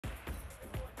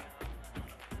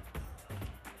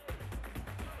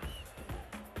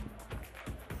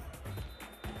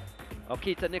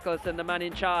Okita Nicholson, the man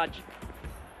in charge.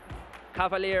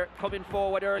 Cavalier coming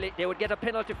forward early. They would get a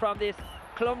penalty from this.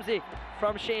 Clumsy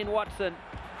from Shane Watson.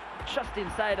 Just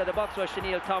inside of the box was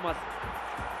Chanel Thomas.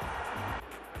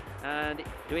 And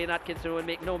Dwayne Atkinson would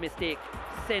make no mistake.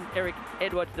 Sent Eric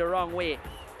Edwards the wrong way.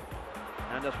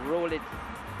 And just roll it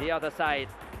the other side.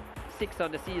 6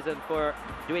 on the season for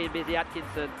Dwayne Busy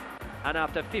Atkinson. And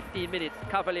after 15 minutes,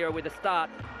 Cavalier with the start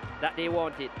that they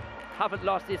wanted. Haven't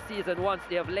lost this season once.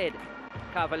 They have led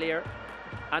Cavalier.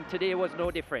 And today was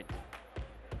no different.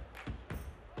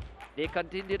 They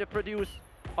continue to produce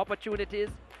opportunities.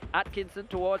 Atkinson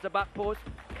towards the back post.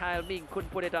 Kyle Ming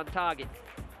couldn't put it on target.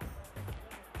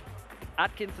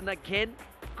 Atkinson again,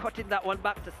 cutting that one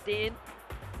back to Stain.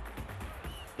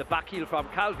 The back heel from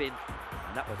Calvin.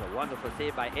 And that was a wonderful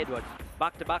save by Edwards.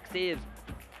 Back-to-back saves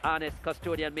Arnett's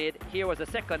custodian made. Here was a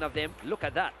second of them. Look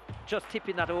at that. Just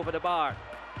tipping that over the bar.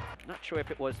 Not sure if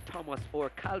it was Thomas or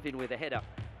Calvin with a header.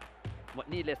 But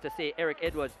needless to say, Eric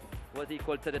Edwards was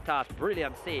equal to the task.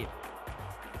 Brilliant save.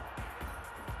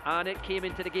 Arnett came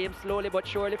into the game slowly but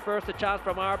surely. First a chance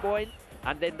from Arboin,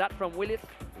 and then that from Willis,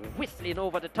 whistling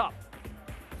over the top.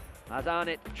 As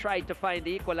Arnett tried to find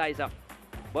the equalizer,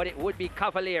 but it would be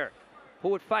Cavalier who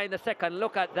would find the second.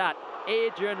 Look at that.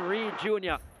 Adrian Reed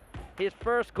Jr., his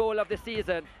first goal of the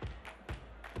season.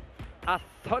 A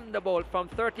thunderbolt from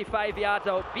 35 yards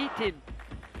out, beating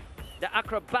the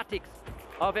acrobatics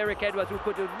of Eric Edwards, who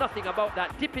could do nothing about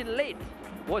that. Dipping late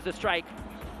was a strike.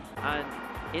 And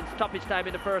in stoppage time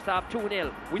in the first half,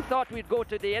 2-0. We thought we'd go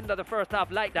to the end of the first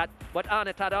half like that, but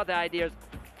Arnett had other ideas.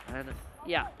 And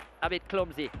yeah, a bit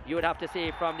clumsy, you would have to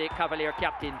say, from the Cavalier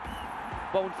captain.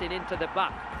 Bouncing into the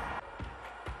back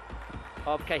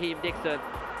of Kaheem Dixon.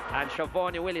 And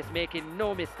Shavonne Willis making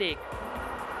no mistake.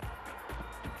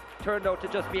 Turned out to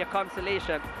just be a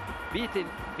consolation, beating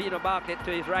Vino Bartlett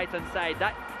to his right-hand side.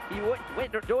 That he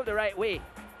went the right way,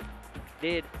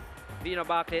 did Vino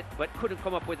Bartlett, but couldn't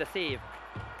come up with a save.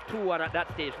 2-1 at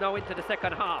that stage. Now into the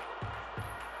second half.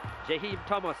 Jaheim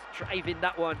Thomas driving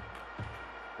that one,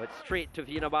 but straight to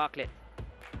Vino Bartlett.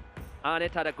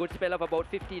 Arnett had a good spell of about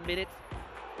 15 minutes.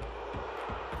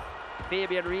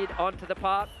 Fabian Reed onto the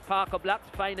park. Parker Blacks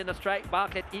finding a strike.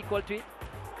 Bartlett equal to it.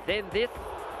 Then this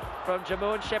from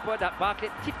Jamon Shepherd that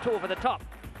Bartlett tipped over the top.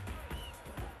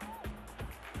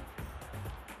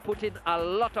 Putting a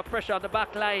lot of pressure on the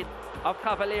back line of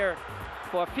Cavalier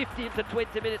for a 15 to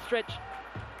 20 minute stretch.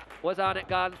 Was Arnett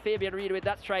gone. Fabian Reed with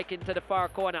that strike into the far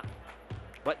corner.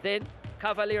 But then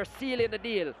Cavalier sealing the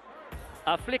deal.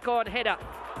 A flick-on header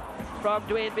from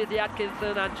Dwayne Busy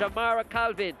Atkinson, and Jamara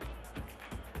Calvin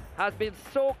has been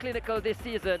so clinical this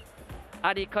season,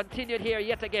 and he continued here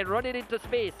yet again, running into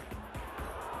space.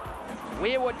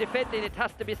 Wayward defending, it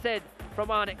has to be said, from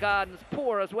Arnett Gardens.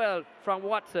 Poor as well from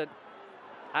Watson.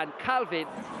 And Calvin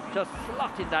just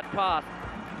slotting that pass.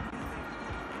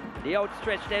 The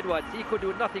outstretched Edwards, he could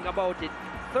do nothing about it.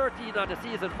 13 on the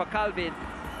season for Calvin,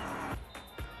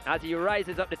 as he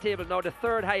rises up the table, now the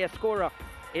third highest scorer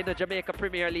in the Jamaica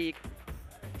Premier League.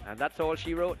 And that's all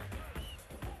she wrote.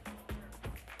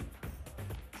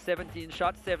 17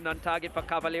 shots, 7 on target for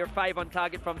Cavalier, 5 on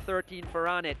target from 13 for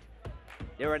Arnett.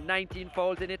 There were 19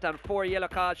 fouls in it and 4 yellow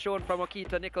cards shown from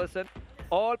Okita Nicholson.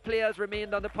 All players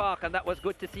remained on the park, and that was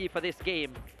good to see for this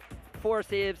game. 4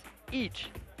 saves each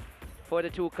for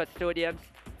the two custodians.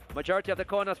 Majority of the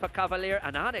corners for Cavalier,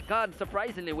 and Arnett Garden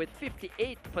surprisingly with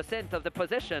 58% of the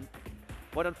possession.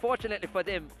 But unfortunately for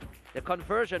them, the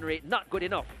conversion rate not good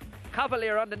enough.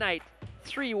 Cavalier on the night,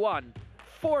 3-1,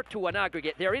 4-2 on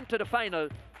aggregate. They're into the final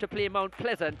to play Mount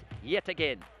Pleasant yet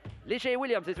again. Leger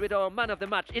Williams is with our man of the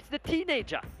match. It's the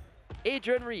teenager,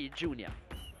 Adrian Reed Jr.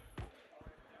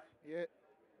 Yeah,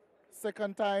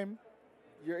 second time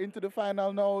you're into the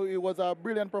final now. It was a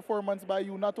brilliant performance by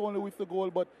you, not only with the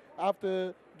goal, but I have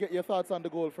to get your thoughts on the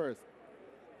goal first.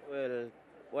 Well,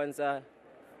 once I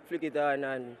flick it on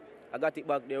and I got it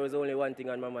back, there was only one thing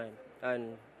on my mind.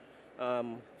 And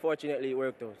fortunately, it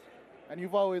worked out. And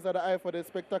you've always had an eye for the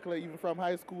spectacular, even from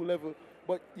high school level.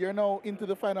 But you're now into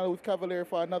the final with Cavalier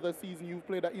for another season. You've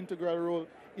played an integral role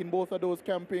in both of those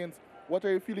campaigns. What are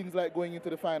your feelings like going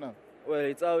into the final? Well,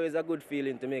 it's always a good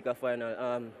feeling to make a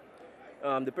final.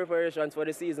 The preparations for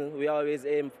the season, we always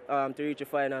aim to reach a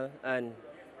final, and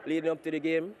leading up to the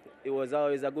game, it was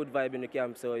always a good vibe in the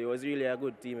camp, so it was really a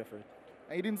good team effort.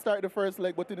 And you didn't start the first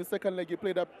leg, but in the second leg you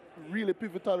played a really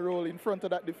pivotal role in front of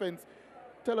that defense.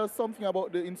 Tell us something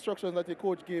about the instructions that your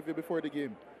coach gave you before the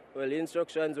game. Well, the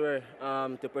instructions were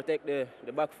to protect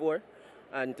the back four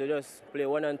and to just play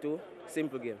 1 and 2,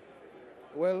 simple game.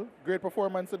 Well, great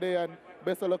performance today, and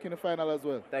best of luck in the final as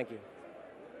well. Thank you.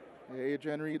 Yeah,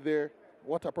 Adrian Reed there.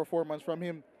 What a performance from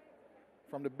him,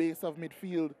 from the base of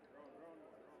midfield.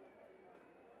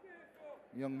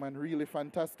 Young man, really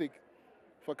fantastic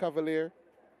for Cavalier.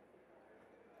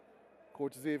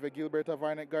 Coach Xavier Gilbert of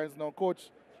Arnett Gardens. Now, Coach,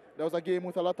 that was a game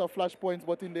with a lot of flash points,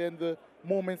 but in the end, the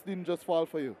moments didn't just fall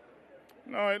for you.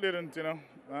 No, it didn't, you know.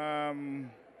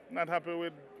 Not happy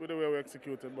with the way we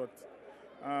executed, but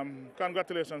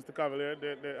congratulations to Cavalier.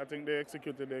 I think they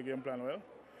executed their game plan well,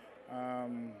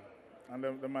 and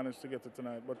they managed to get it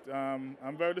tonight. But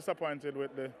I'm very disappointed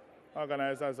with the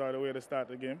organizers or the way they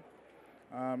started the game.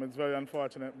 It's very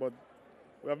unfortunate, but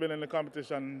we have been in the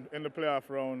competition in the playoff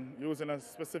round using a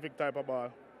specific type of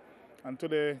ball. And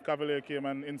today, Cavalier came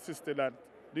and insisted that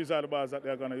these are the balls that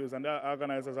they're going to use, and the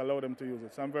organizers allowed them to use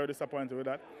it. So I'm very disappointed with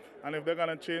that. And if they're going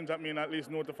to change, that means at least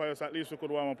notify us, at least we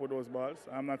could warm up with those balls.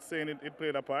 I'm not saying it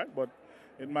played a part, but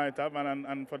it might have.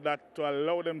 And for that, to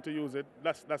allow them to use it,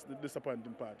 that's the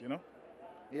disappointing part, you know?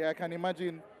 Yeah, I can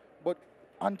imagine. But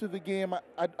onto the game,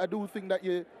 I do think that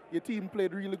your team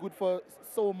played really good for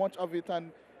so much of it,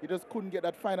 and you just couldn't get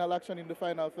that final action in the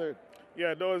final third.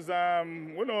 Yeah, those,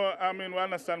 we know, we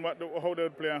understand how they'll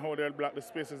play and how they'll block the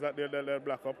spaces that they'll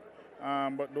block up.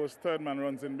 But those third man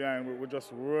runs in behind, we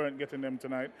just weren't getting them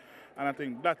tonight. And I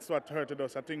think that's what hurted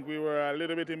us. I think we were a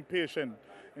little bit impatient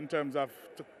in terms of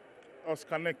us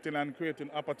connecting and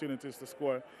creating opportunities to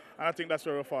score. And I think that's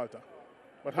where we falter.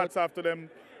 But hats off to them,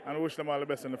 and we wish them all the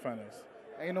best in the finals.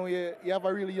 I know you have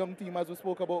a really young team, as we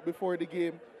spoke about before the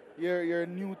game. You're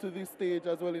new to this stage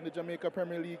as well in the Jamaica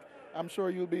Premier League. I'm sure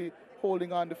you'll be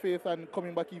holding on to faith and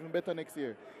coming back even better next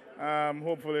year.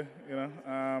 Hopefully, you know.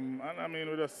 And I mean,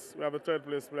 we have a third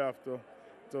place playoff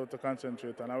to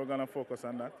concentrate on, and we're going to focus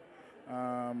on that.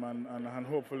 And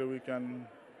hopefully we can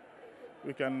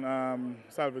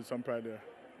salvage some pride there.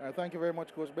 All right, thank you very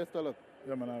much, Coach. Best of luck.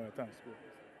 Yeah, man. All right, thanks.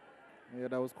 Yeah,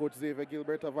 that was Coach Xavier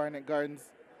Gilbert of Arnett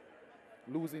Gardens,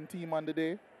 losing team on the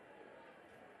day.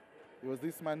 It was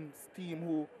this man's team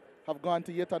who have gone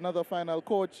to yet another final.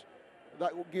 Coach,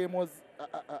 that game was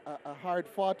a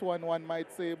hard-fought one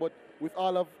might say, but with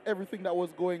all of everything that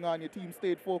was going on, your team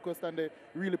stayed focused and they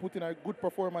really put in a good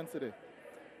performance today.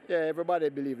 Yeah, everybody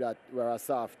believe that we're a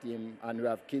soft team and we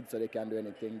have kids so they can do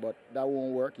anything, but that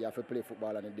won't work. You have to play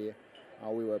football on the day,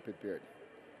 and we were prepared.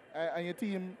 And your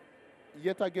team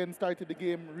yet again started the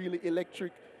game really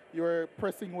electric. You were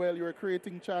pressing well, you were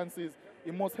creating chances.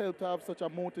 It must help to have such a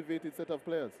motivated set of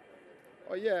players.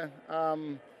 Oh, yeah.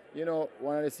 You know,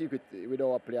 one of the secrets with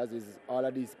our players is all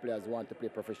of these players want to play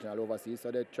professional overseas,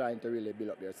 so they're trying to really build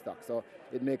up their stock. So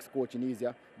it makes coaching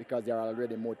easier because they're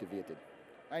already motivated.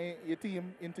 And your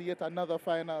team into yet another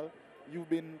final. You've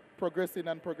been progressing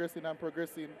and progressing and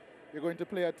progressing. You're going to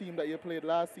play a team that you played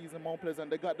last season, Mount Pleasant.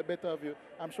 They got the better of you.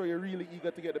 I'm sure you're really eager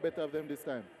to get the better of them this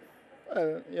time.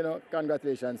 Well, you know,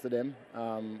 congratulations to them.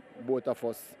 Both of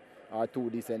us are two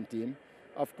decent teams.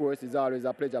 Of course, it's always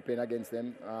a pleasure playing against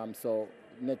them. So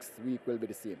next week will be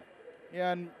the same.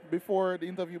 Yeah, and before the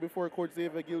interview, before Coach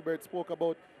Xavier Gilbert spoke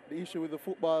about the issue with the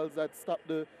footballs that stopped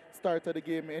the start of the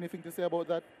game. Anything to say about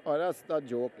that? Oh, that's a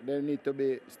joke. They need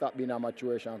to stop being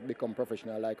amateurish and become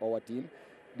professional like our team.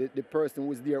 The person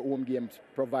who's their home games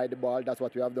provide the ball. That's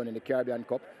what we have done in the Caribbean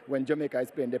Cup. When Jamaica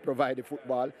is playing, they provide the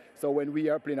football. So when we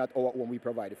are playing at our home, we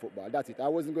provide the football. That's it. I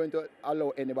wasn't going to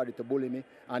allow anybody to bully me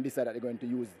and decide that they're going to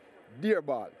use their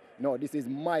ball. No, this is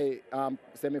my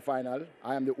semi-final.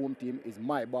 I am the home team. It's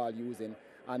my ball using,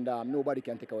 and nobody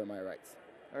can take away my rights.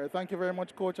 All right, thank you very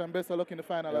much, Coach, and best of luck in the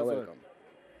final You're as well. welcome.